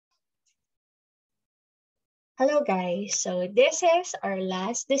Hello guys, so this is our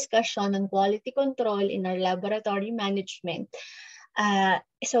last discussion on quality control in our laboratory management.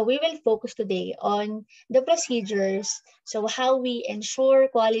 So we will focus today on the procedures, so how we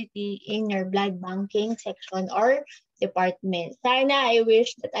ensure quality in your blood banking section or department. Sana I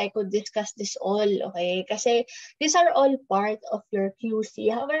wish that I could discuss this all, okay? Kasi these are all part of your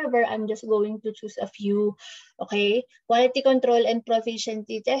QC. However, I'm just going to choose a few, okay? Quality control and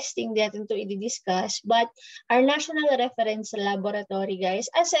proficiency testing, natin to i-discuss. But our national reference laboratory, guys,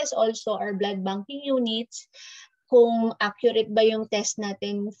 assess also our blood banking units, kung accurate ba yung test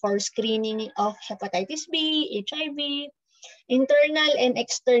natin for screening of hepatitis B, HIV, internal and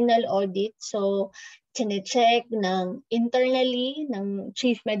external audit. So, chine-check ng internally, ng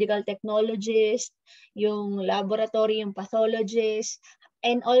chief medical technologist, yung laboratory, yung pathologist,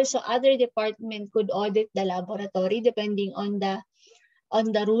 and also other department could audit the laboratory depending on the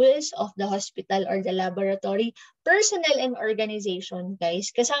rules of the hospital or the laboratory. Personnel and organization,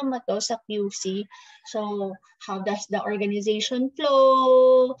 guys, kasama to sa QC. So, how does the organization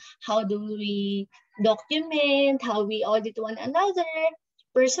flow? How do we document? How we audit one another?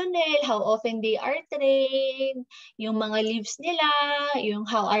 Personnel, how often they are trained, yung mga leaves nila, yung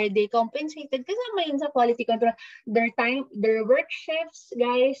how are they compensated, kasama yun sa quality control, their time, their work shifts,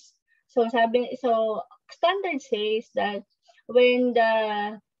 guys. So standard says that when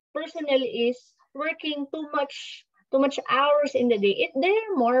the personnel is working too much hours in the day,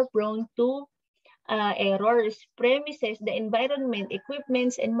 they're more prone to errors. Premises, the environment,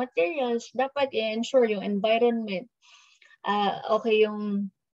 equipments, and materials, dapat i-ensure yung environment. Okay yung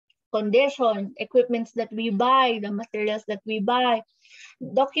condition, equipments that we buy, the materials that we buy.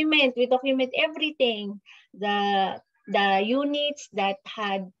 We document everything. The units that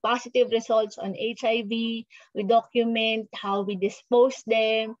had positive results on HIV, we document how we dispose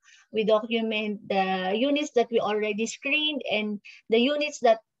them, we document the units that we already screened and the units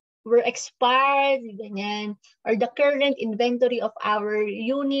that were expired, ganyan, or the current inventory of our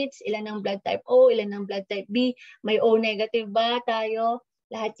units, ilan ang blood type O, ilan ang blood type B, may O negative ba tayo,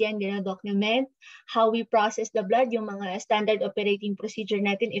 lahat yan dina-document. How we process the blood, yung mga standard operating procedure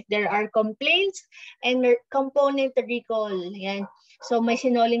natin, if there are complaints, and component recall, yan. So may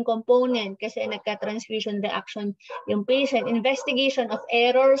sinoling component kasi nagka-transfusion reaction yung patient. Investigation of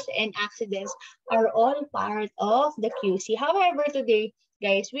errors and accidents are all part of the QC. However, today,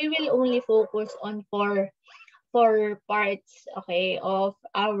 guys, we will only focus on four parts, okay, of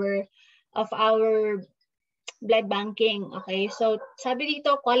our blood banking, okay? So, sabi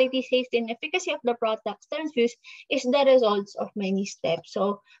dito, quality, safety, and efficacy of the products transfused is the results of many steps.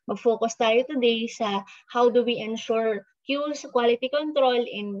 So, mag-focus tayo today sa how do we ensure QC quality control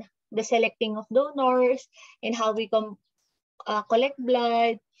in the selecting of donors and how we collect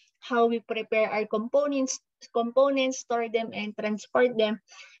blood, how we prepare our components, store them, and transport them,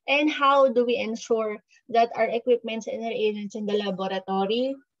 and how do we ensure that our equipments and our agents in the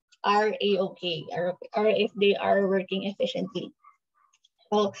laboratory are A-okay, or if they are working efficiently.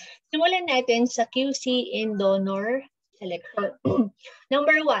 So, simulan natin sa QC in donor selection.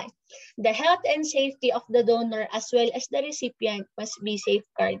 Number 1, the health and safety of the donor as well as the recipient must be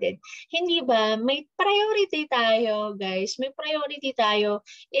safeguarded. Hindi ba? May priority tayo, guys. May priority tayo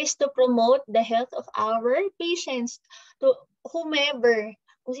is to promote the health of our patients, to whomever,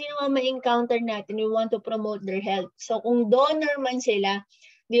 kung sino man ma-encounter natin, we want to promote their health. So, kung donor man sila,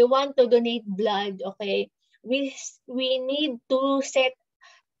 they want to donate blood, okay? We need to set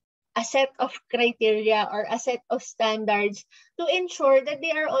a set of criteria or a set of standards to ensure that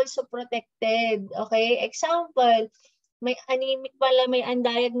they are also protected, okay? Example, may anemic pala, may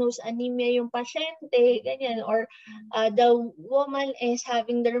undiagnosed anemia yung pasyente, ganyan, or the woman is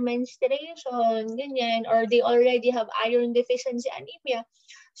having their menstruation, ganyan, or they already have iron deficiency anemia.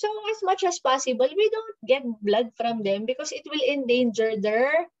 So as much as possible, we don't get blood from them because it will endanger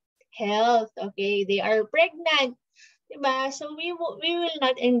their health, okay? They are pregnant, diba? So we will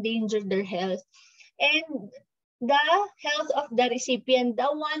not endanger their health. And the health of the recipient,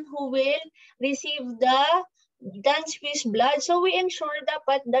 the one who will receive the transfused blood. So we ensure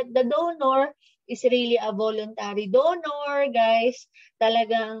dapat that the donor is really a voluntary donor, guys.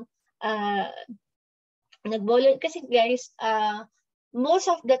 Talagang kasi guys,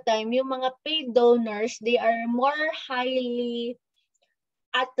 most of the time, yung mga paid donors, they are more highly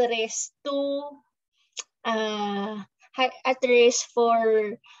at risk to at risk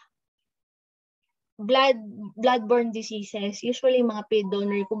for bloodborne diseases. Usually mga paid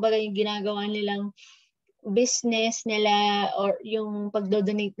donor, kumbaga yung ginagawa nilang business nila or yung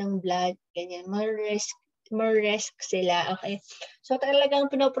pagdodonate ng blood, ganyan, more risk more risk sila, okay? So talagang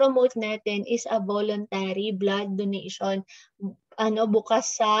pinopromote natin is a voluntary blood donation,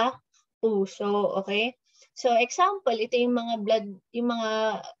 bukas sa puso, okay? So example, ito yung mga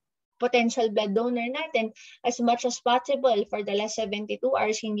potential blood donor natin. As much as possible for the last 72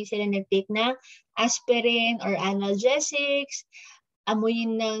 hours, hindi sila nag-take ng aspirin or analgesics.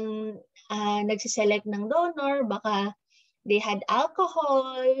 Amuyin ng nagsiselect ng donor, baka they had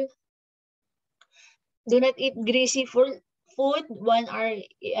alcohol. Do not eat greasy food 1 hour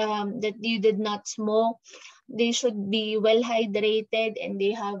that you did not smoke. They should be well hydrated and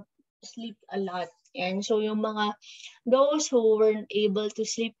they have sleep a lot. And so yung those who weren't able to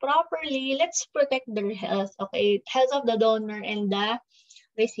sleep properly, let's protect their health, okay? Health of the donor and the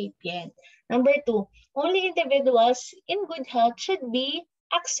recipient. Number 2, only individuals in good health should be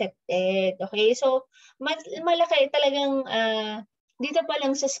accepted, okay? So malaki talagang dito pa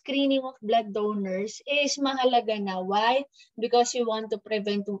lang sa screening of blood donors is mahalaga na. Why? Because you want to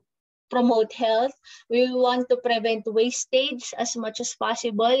promote health. We want to prevent wastage as much as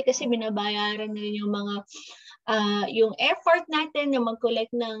possible kasi binabayaran na yung yung effort natin na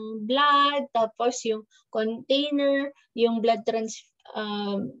mag-collect ng blood, tapos yung container, yung blood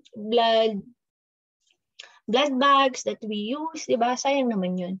bags that we use, diba? Sayang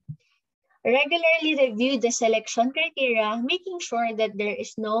naman yun. Regularly review the selection criteria, making sure that there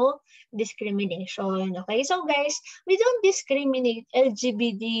is no discrimination. Okay, so guys, we don't discriminate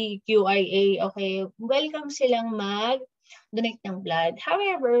LGBTQIA. Okay, welcome silang mag-donate ng blood.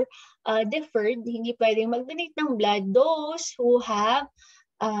 However, deferred, hindi pwedeng mag-donate ng blood those who have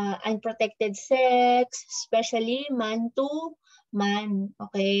unprotected sex, especially man to man.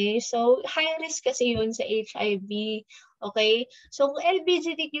 Okay, so high risk kasi yun sa HIV. Okay? So kung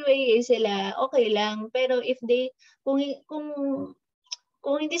LGBTQIA sila, okay lang, pero if kung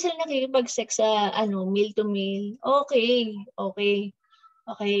hindi sila nakikipag-sex sa male to male, okay.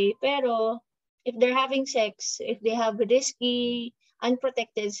 Pero if they're having sex, if they have risky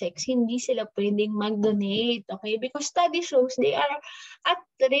unprotected sex, hindi sila pwedeng mag-donate, okay? Because study shows they are at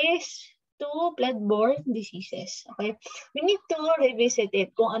risk to blood-borne diseases, okay? We need to revisit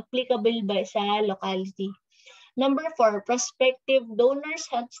it kung applicable ba sa locality. Number 4, prospective donors'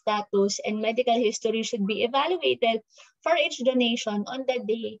 health status and medical history should be evaluated for each donation on the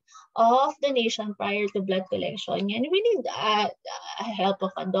day of donation prior to blood collection. Yan, we need help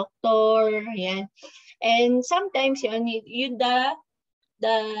of a doctor. Yan. And sometimes the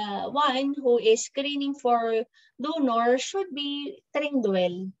one who is screening for donor should be trained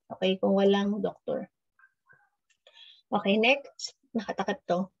well. Okay, kung walang doctor. Okay, next. Nakatakip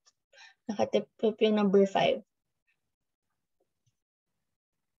to. Nakatip yung number 5.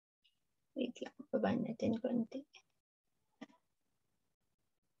 Wait lang, baba natin konti.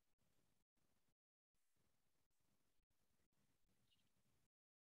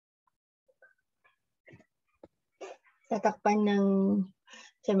 Tatakpan ng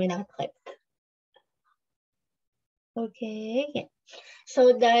may nakatakip. Okay.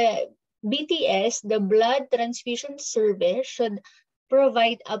 So the BTS, the Blood Transfusion Service, should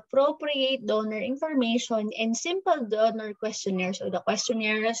provide appropriate donor information and simple donor questionnaires. So the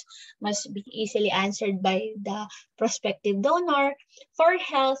questionnaires must be easily answered by the prospective donor for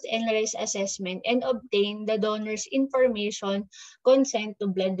health and risk assessment and obtain the donor's information, consent to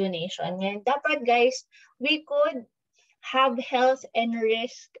blood donation. And dapat guys, we could have health and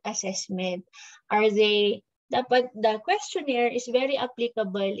risk assessment. Dapat the questionnaire is very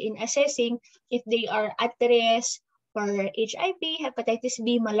applicable in assessing if they are at risk for HIV, hepatitis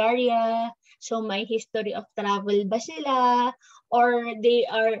B, malaria, so may history of travel ba sila, or they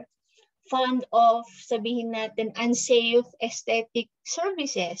are fond of, sabihin natin, unsafe aesthetic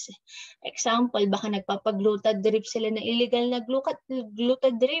services. Example, baka nagpapag-glutad drip sila na illegal na glutad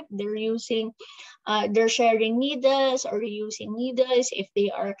drip. They're sharing needles or using needles if they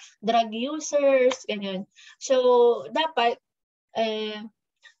are drug users, ganyan. So, dapat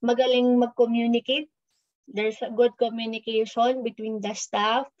magaling mag-communicate. There's a good communication between the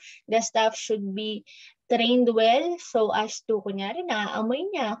staff. The staff should be trained well so as to, kunyari,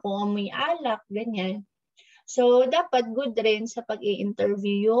 naamoy niya, kung amoy alak, ganyan. So, dapat good rin sa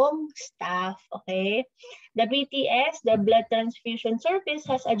pag-i-interview yung staff, okay? The BTS, the Blood Transfusion Service,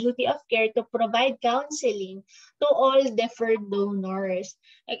 has a duty of care to provide counseling to all deferred donors.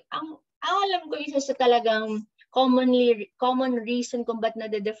 Ang alam ko isa sa talagang common reason kung ba't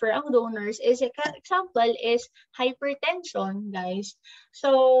nade-defer ang donors is, example is hypertension, guys.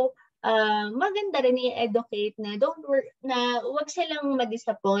 So, maganda rin i-educate na wag silang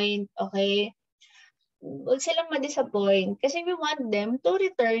ma-disappoint, okay? Wag silang ma-disappoint kasi we want them to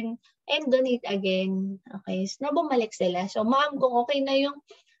return and donate again. Okay, so na bumalik sila. So ma'am, kung okay na yung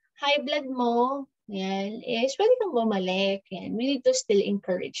high blood mo, yan, is pwede kang bumalik. Yan, we need to still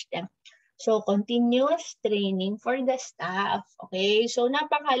encourage them. So continuous training for the staff. Okay, so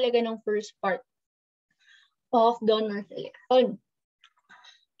napakahalaga ng first part of donor selection.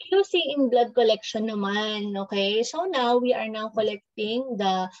 QC in blood collection naman, okay? So now, we are now collecting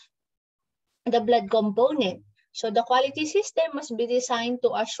the blood component. So the quality system must be designed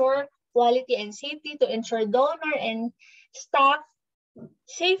to assure quality and safety to ensure donor and staff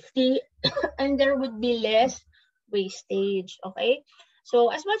safety and there would be less wastage, okay? So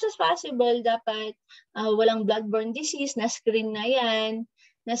as much as possible, dapat walang bloodborne disease, na-screen na yan.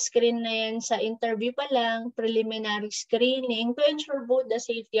 Na-screen na yan sa interview pa lang, preliminary screening to ensure both the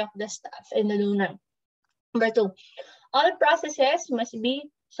safety of the staff and the donor. Number 2, all processes must be,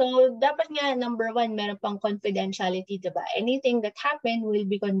 so dapat nga, number 1, meron pang confidentiality, diba? Anything that happen will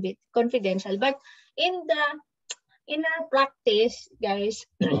be confidential. But in our practice, guys,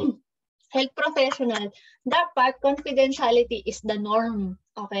 health professional, dapat confidentiality is the norm.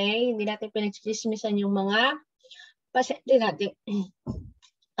 Okay? Hindi natin pinagchismisan yung mga pasyente natin.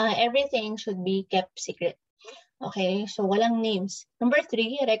 Everything should be kept secret. Okay? So, walang names. Number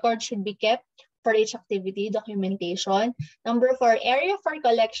 3, records should be kept for each activity, documentation. Number 4, area for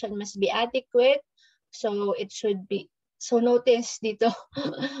collection must be adequate. So, it should be, so notice dito,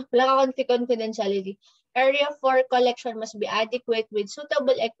 wala ka confidentiality. Area for collection must be adequate with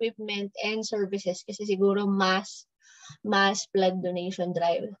suitable equipment and services kasi siguro mass blood donation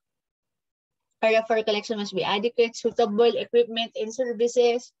drive. Area for collection must be adequate, suitable equipment and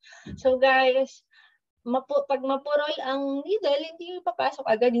services. So guys, pag mapurol ang needle, hindi papasok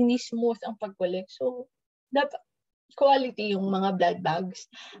agad, hindi smooth ang pag-collect. So, dapat quality yung mga blood bags.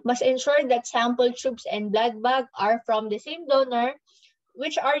 Must ensure that sample tubes and blood bag are from the same donor,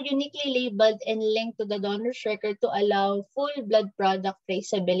 which are uniquely labeled and linked to the donor's record to allow full blood product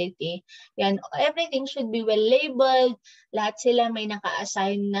traceability. Yan, everything should be well labeled. Lahat sila may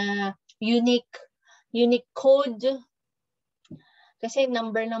naka-assign na unique code. Kasi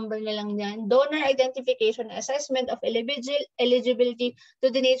number na lang yan. Donor identification assessment of eligibility to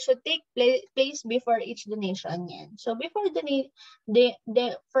donate should take place before each donation. Yan. So before the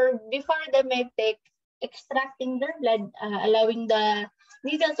medtech extracting their blood, allowing the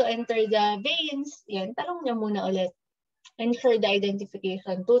needle to enter the veins, yan, tanong niya muna ulit. Ensure the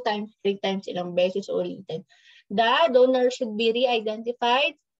identification 2 times, 3 times, ilang beses ulitin. The donor should be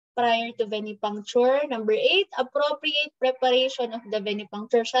re-identified prior to venipuncture. Number 8, appropriate preparation of the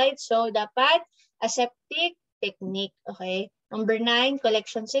venipuncture site. So, dapat aseptic technique, okay? Number 9,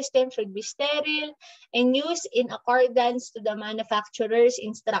 collection system should be sterile and used in accordance to the manufacturer's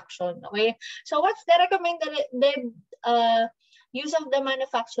instruction, okay? So, what's the recommended use of the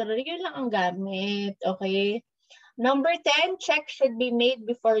manufacturer? Yun lang ang gamit, okay? Number 10, check should be made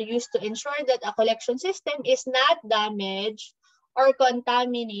before use to ensure that a collection system is not damaged or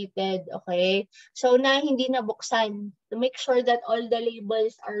contaminated, okay? So, na hindi nabuksan. To make sure that all the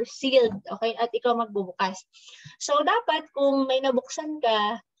labels are sealed, okay? At ikaw magbubukas. So, dapat kung may nabuksan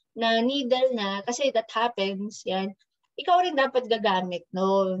ka na needle na, kasi that happens, yan, ikaw rin dapat gagamit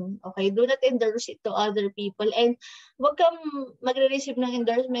noon. Okay? Do not endorse it to other people. And wag kang magre-receive ng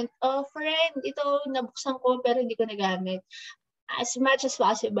endorsement, oh, friend, ito nabuksan ko pero hindi ko nagamit. As much as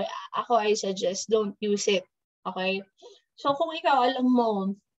possible, I suggest don't use it. Okay? So, kung ikaw alam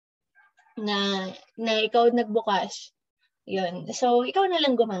mo na ikaw nagbukas, yun. So, ikaw na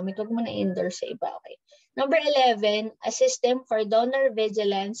lang gumamit. Huwag mo na-endorse sa iba. Okay. Number 11, a system for donor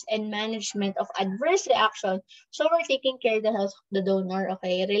vigilance and management of adverse reaction. So, we're taking care of the health of the donor.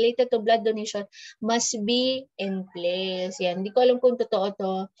 Okay. Related to blood donation must be in place. Yan. Hindi ko alam kung totoo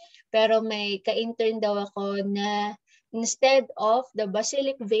to. Pero may ka-intern daw ako na instead of the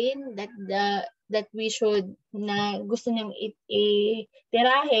basilic vein that we should, na gusto niyang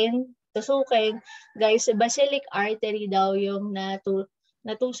itirahin, tusukin, guys, basilic artery daw yung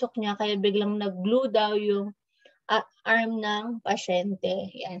natusok niya, kaya biglang nag-glue daw yung arm ng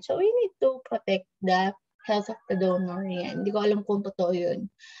pasyente. Yan. So, we need to protect the health of the donor. Yan. Hindi ko alam kung totoo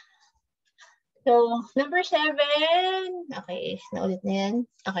yun. So, number 7. Okay, naulit na yan.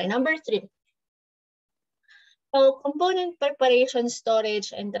 Okay, number 3. So, component preparation,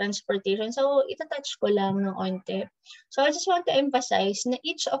 storage, and transportation. So, itatouch ko lang ng onte. So, I just want to emphasize na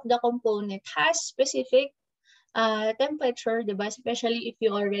each of the component has specific temperature, diba? Especially if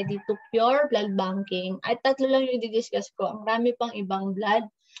you already took your blood banking. At 3 lang yung i-discuss ko. Ang rami pang ibang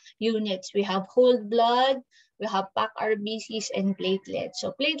blood units. We have whole blood, we have packed RBCs and platelets.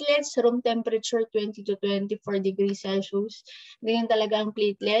 So platelets, room temperature 20 to 24 degrees Celsius. Ganyan talaga ang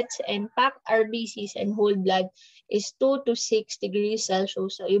platelets. And packed RBCs and whole blood is 2 to 6 degrees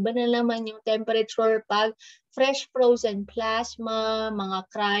Celsius. So iba na naman yung temperature pag fresh frozen plasma, mga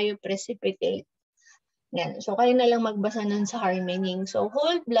cryoprecipitate. Yan. So kayo na lang magbasa nun sa Harmening. So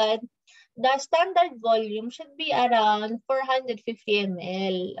whole blood, the standard volume should be around 450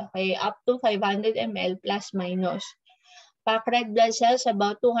 ml, okay, up to 500 ml plus minus. Packed red blood cells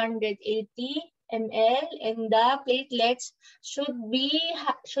about 280 ml, and the platelets should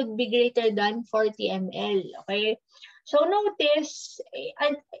be greater than 40 ml, okay? So notice,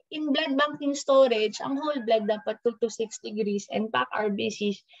 in blood banking storage, ang whole blood dapat 2 to 6 degrees and packed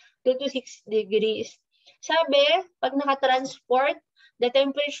RBCs 2 to 6 degrees. Sabi, pag nakatransport, the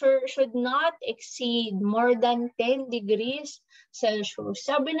temperature should not exceed more than 10 degrees Celsius.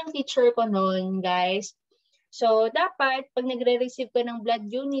 Sabi ng teacher ko noon, guys. So, dapat, pag nagre-receive ka ng blood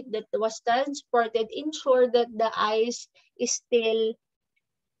unit that was transported, ensure that the ice is still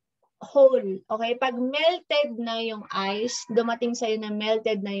whole. Okay? Pag melted na yung ice, dumating sa'yo na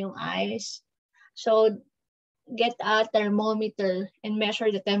melted na yung ice, so, get a thermometer and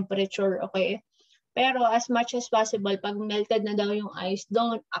measure the temperature. Okay? Pero as much as possible, pag melted na daw yung ice,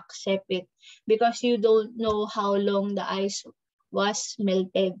 don't accept it because you don't know how long the ice was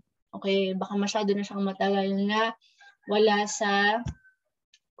melted. Okay, baka masyado na siyang matagal na wala sa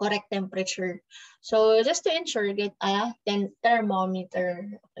correct temperature. So just to ensure, get a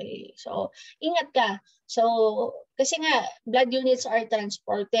thermometer. Okay, so ingat ka. So kasi nga, blood units are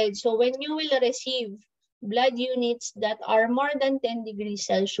transported. So when you will receive blood units that are more than 10 degrees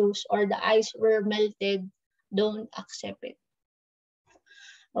Celsius or the ice were melted, don't accept it.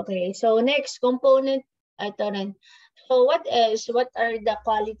 Okay, so next component, ito rin. So what else? What are the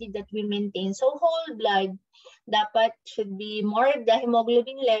quality that we maintain? So whole blood, dapat should be more, the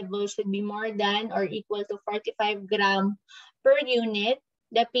hemoglobin level should be more than or equal to 45 gram per unit.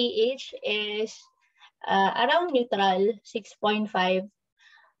 The pH is around neutral, 6.5.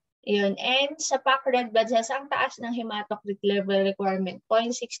 Yun. And sa packed red blood cells, ang taas ng hematocrit level requirement,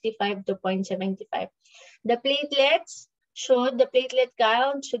 0.65 to 0.75. The platelet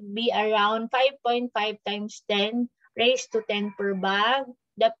count should be around 5.5 times 10 raised to 10 per bag.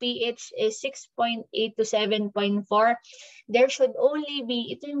 The pH is 6.8 to 7.4. There should only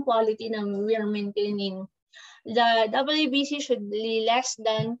be, ito yung quality na we are maintaining. The WBC should be less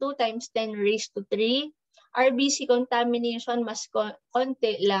than 2 times 10 raised to 3. RBC contamination mas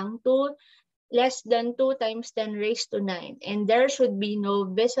konti lang, less than 2 times 10 raised to 9. And there should be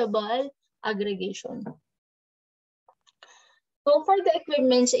no visible aggregation. So for the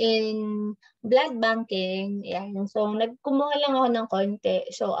equipments in blood banking, yan. So nagkumuha lang ako ng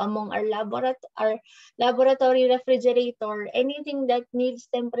konti. So among our laboratory refrigerator, anything that needs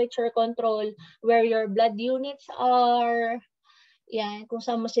temperature control, where your blood units are, yan, kung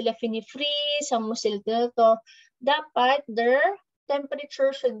saan mo sila fini-freeze, saan mo sila dito, dapat their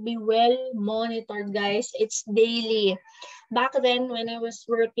temperature should be well monitored, guys. It's daily. Back then, when I was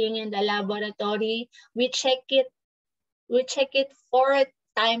working in the laboratory, we check it 4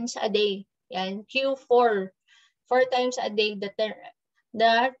 times a day. Yan, Q4. 4 times a day. The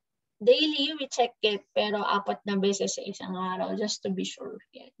daily, we check it, pero 4 na beses sa isang araw, just to be sure.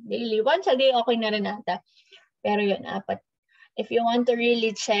 Yan. Daily. Once a day, okay na rin ata. Pero yun, 4. If you want to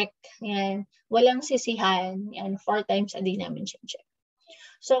really check, yan, walang sisihan, yan, 4 times a day namin siya check.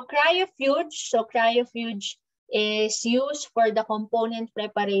 So cryofuge is used for the component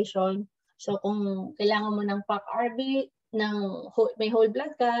preparation. So kung kailangan mo ng pack RB, may whole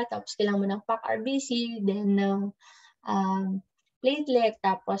blood ka, tapos kailangan mo ng pack RBC, then ng platelet,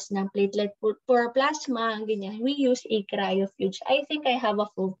 tapos ng platelet for plasma, ganyan. We use a cryofuge. I think I have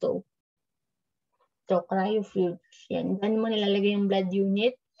a photo. So, cryofuge. Yan. Doon mo nilalagay yung blood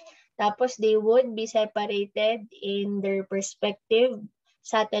unit. Tapos, they would be separated in their respective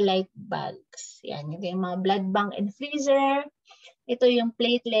satellite bags. Yan. Yung mga blood bank and freezer. Ito yung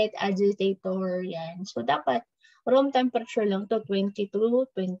platelet agitator. Yan. So, dapat room temperature lang to 20 to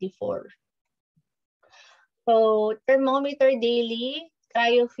 24. So, thermometer daily.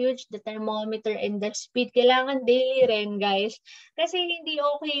 Cryofuge, the thermometer, and the speed. Kailangan daily rin, guys. Kasi hindi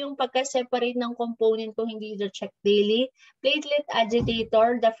okay yung pagka-separate ng component kung hindi ito check daily. Platelet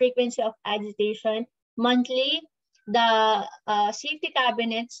agitator, the frequency of agitation, monthly. The safety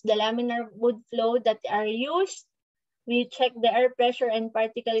cabinets, the laminar wood flow that are used. We check the air pressure and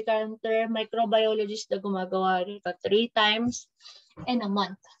particle counter. Microbiologist na gumagawa rito 3 times in a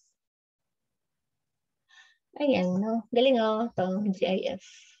month. Ayan, no? Galing, oh. Ito, GIF.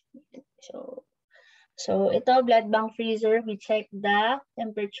 So ito, blood bank freezer, we check the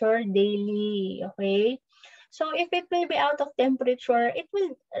temperature daily, okay? So if it will be out of temperature, it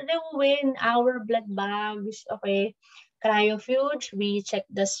will ruin our blood bags, okay? Cryofuge, we check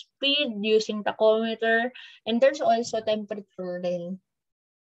the speed using tachometer, and there's also temperature din.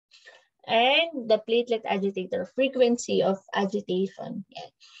 And the platelet agitator, frequency of agitation. Yeah.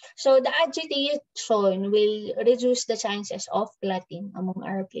 So the agitation will reduce the chances of clotting among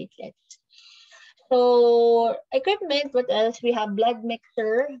our platelets. So, equipment, what else? We have blood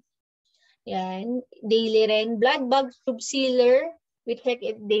mixer. Yan. Daily rin. Blood bag tube sealer. We check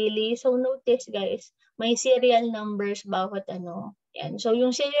it daily. So, notice guys, may serial numbers bawat ano. Yan. So,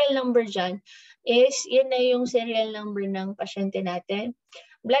 yung serial number dyan is, yun na yung serial number ng pasyente natin.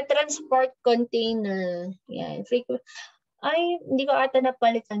 Blood transport container. Yan. Ay, hindi ko ata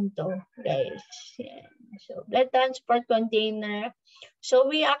napalitan to, guys. Yan. So, blood transport container. So,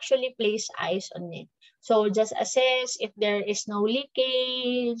 we actually place ice on it. So, just assess if there is no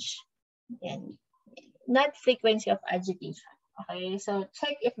leakage. Yan. Not frequency of agitation. Okay, so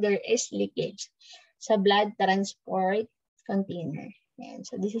check if there is leakage sa blood transport container. Yan.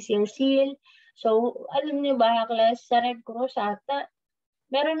 So, this is your seal. So, alam niyo ba, class, sa Red Cross ata,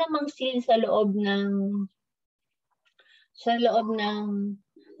 meron namang seal sa loob ng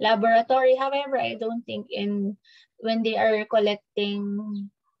laboratory. However, I don't think when they are collecting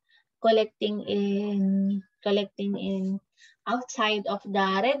in outside of the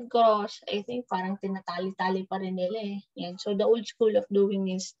Red Cross, I think parang tinatali-tali pa rin nila eh. Yan. So the old school of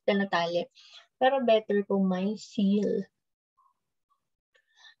doing is tinatali. Pero better kung may seal.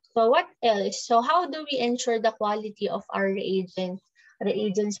 So what else? So how do we ensure the quality of our reagents?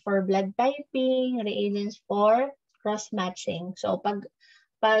 Reagents for blood typing, reagents for cross-matching. So pag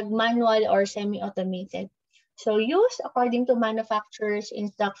manual or semi-automated. So use according to manufacturer's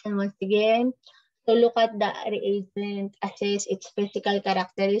instruction once again. So look at the reagent, assess its physical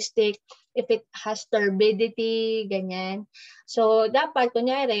characteristic, if it has turbidity, ganyan. So dapat,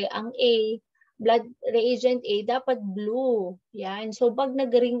 kunyari, ang A, blood reagent A, dapat blue. Yan. So pag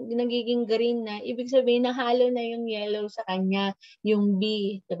nagiging green na, ibig sabihin nahalo na yung yellow sa kanya, yung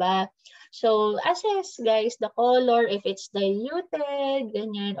B, diba? So assess guys the color, if it's diluted,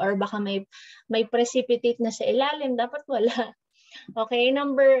 ganyan, or baka may precipitate na sa ilalim, dapat wala. Okay,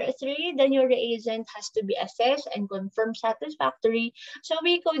 number 3, the new reagent has to be assessed and confirmed satisfactory. So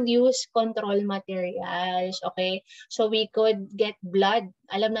we could use control materials, okay? So we could get blood.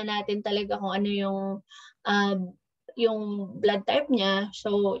 Alam na natin talaga kung ano yung blood type niya.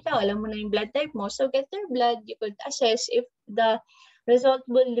 So ikaw, alam mo na yung blood type mo. So get their blood, you could assess if the result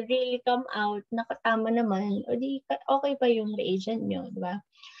will really come out, nakatama naman, o di okay pa yung reagent nyo, di ba?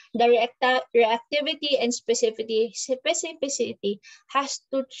 The reactivity and specificity has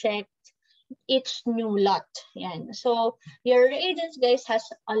to check each new lot. Yan. So your reagents guys has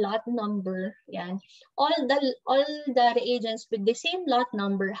a lot number. Yan. All the reagents with the same lot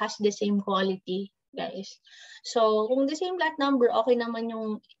number has the same quality, guys. So kung the same lot number, okay naman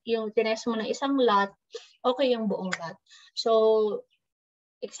yung tinest mo ng isang lot, okay yung buong lot. So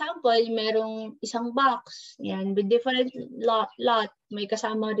example, merong isang box, yan, with different lot, may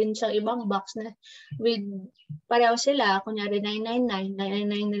kasama rin sa ibang box na with, pareho sila, kunyari 999,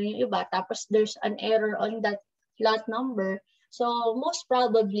 999 na yung iba, tapos there's an error on that lot number. So, most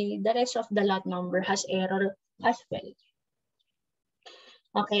probably, the rest of the lot number has error as well.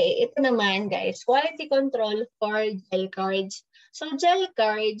 Okay, ito naman guys, quality control for gel cards. So, gel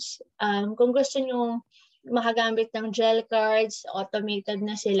cards, kung gusto nyo makagamit ng gel cards, automated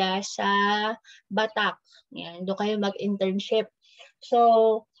na sila sa Batak. Yan, doon kayo mag-internship.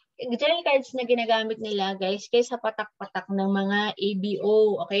 So, gel cards na ginagamit nila, guys, kaysa patak-patak ng mga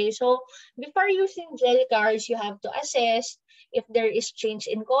ABO. Okay, so before using gel cards, you have to assess if there is change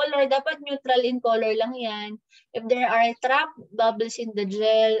in color. Dapat neutral in color lang yan. If there are trapped bubbles in the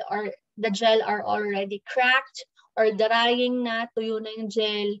gel or the gel are already cracked, or drying na, tuyo na yung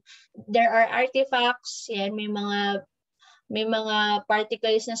gel. There are artifacts, yan, may mga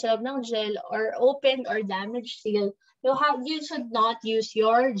particles na sa loob ng gel or open or damaged seal. You should not use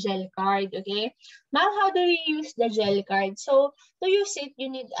your gel card, okay? Now, how do we use the gel card? So, to use it, you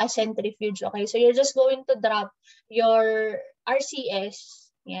need a centrifuge, okay? So, you're just going to drop your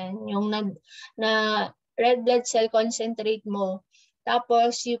RCS, yan, yung na red blood cell concentrate mo.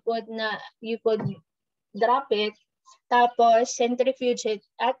 Tapos, you could drop it, tapos centrifuge it,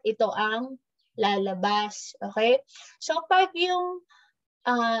 at ito ang lalabas. Okay? So, pag yung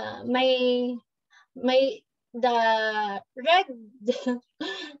may the red,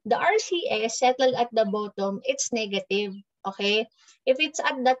 the RCS settled at the bottom, it's negative. Okay? If it's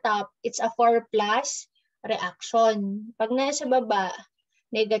at the top, it's a 4+ reaction. Pag nasa baba,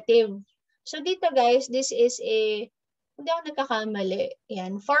 negative. So dito guys, this is a, hindi ako nagkakamali.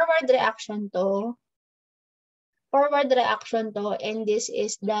 Yan, forward reaction to, and this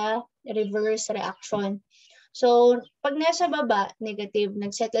is the reverse reaction. So, pag nasa baba, negative,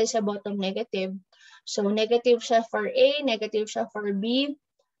 nagsettle sa bottom, negative. So, negative siya for A, negative siya for B.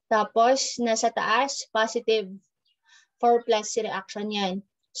 Tapos, nasa taas, positive. 4+ reaction yan.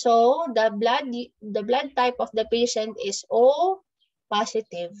 So, the blood type of the patient is O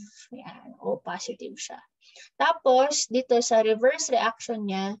positive. Yan, O positive siya. Tapos, dito sa reverse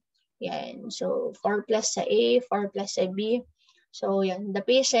reaction niya, yan. So, 4+ sa A, 4+ sa B. So, yan. The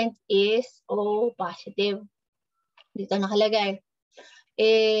patient is O positive. Dito nakalagay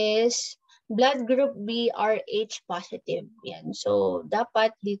is blood group B RH positive. Yan. So,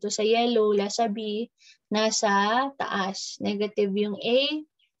 dapat dito sa yellow, sa B, nasa taas. Negative yung A,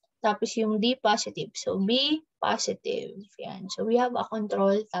 tapos yung D positive. So, B positive. Yan. So, we have a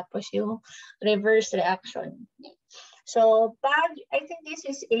control, tapos yung reverse reaction. So, I think this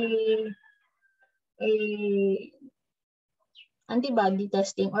is a antibody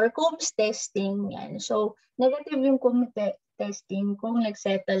testing or Coombs testing. Yan. So, negative yung Coombs testing kung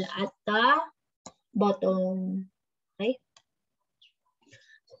nagsettle at the bottom. Okay?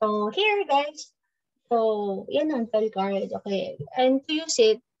 So, here guys. So, yan ang cell card. Okay. And to use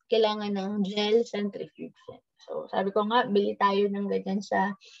it, kailangan ng gel centrifugation. So, sabi ko nga, bili tayo ng ganyan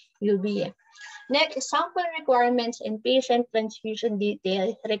sa UBF. Next, sample requirements and patient transfusion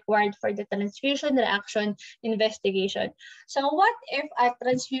details required for the transfusion reaction investigation. So, what if a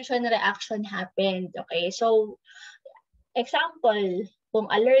transfusion reaction happened? Okay, so, example, kung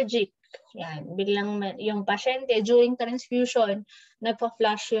allergic, yan, biglang yung pasyente during transfusion,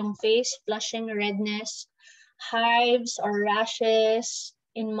 nagpa-flush yung face, flushing redness, hives or rashes,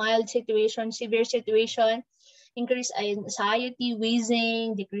 in mild situation, severe situation, increased anxiety,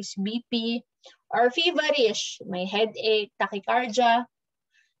 wheezing, decreased BP, or feverish, may headache, tachycardia.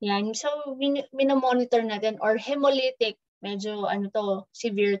 Yan. So, minomonitor natin. Or hemolytic, medyo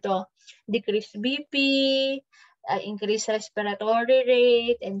severe to. Decreased BP, increased respiratory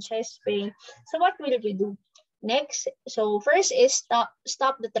rate, and chest pain. So, what will we do? Next, so first is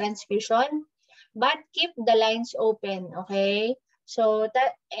stop the transfusion, but keep the lines open, okay? So,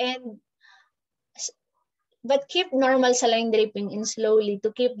 but keep normal saline dripping in slowly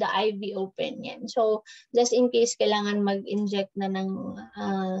to keep the IV open. Yan. So, just in case kailangan mag-inject na ng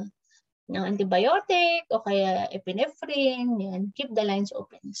antibiotic o kaya epinephrine, yan, keep the lines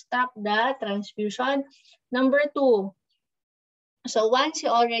open. Stop the transfusion. Number 2, so once you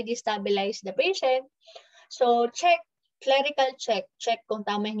already stabilize the patient, so clerical check kung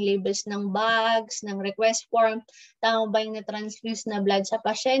tama yung labels ng bags, ng request form, tama ba yung na-transfuse na blood sa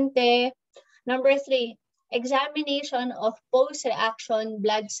pasyente. Number 3, examination of post-reaction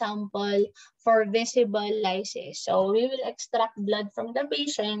blood sample for visible lysis. So we will extract blood from the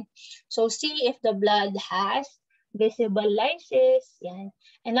patient. So see if the blood has visible lysis. Yan.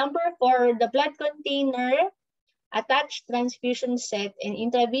 And number 4, the blood container, attached transfusion set, and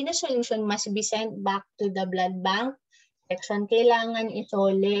intravenous solution must be sent back to the blood bank section. Kailangan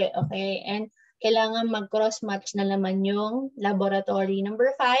isole, okay? And kailangan mag-cross-match na naman yung laboratory.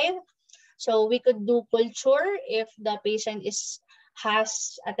 Number 5, so we could do culture if the patient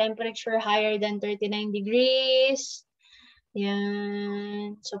has a temperature higher than 39 degrees.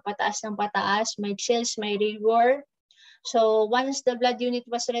 Yan. So pataas ng pataas, may chills, may rigor. So once the blood unit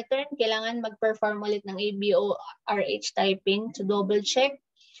was returned, kailangan mag-perform ulit ng ABO-RH typing to double check.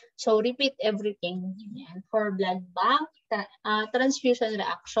 So repeat everything. Yan. For blood bank, transfusion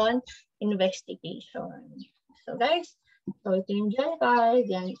reaction, investigation. So guys, so ito yung gel card.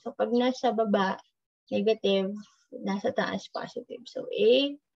 Yan. So pag nasa baba, negative, nasa taas, positive. So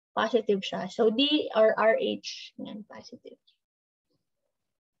A, positive siya. So D or RH, yan, positive.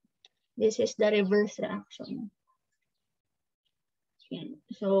 This is the reverse reaction. Yan.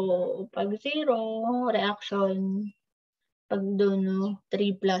 So pag 0, reaction. Pag doon,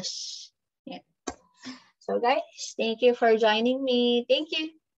 3+. Yan. So guys, thank you for joining me. Thank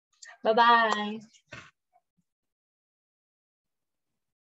you. Bye-bye.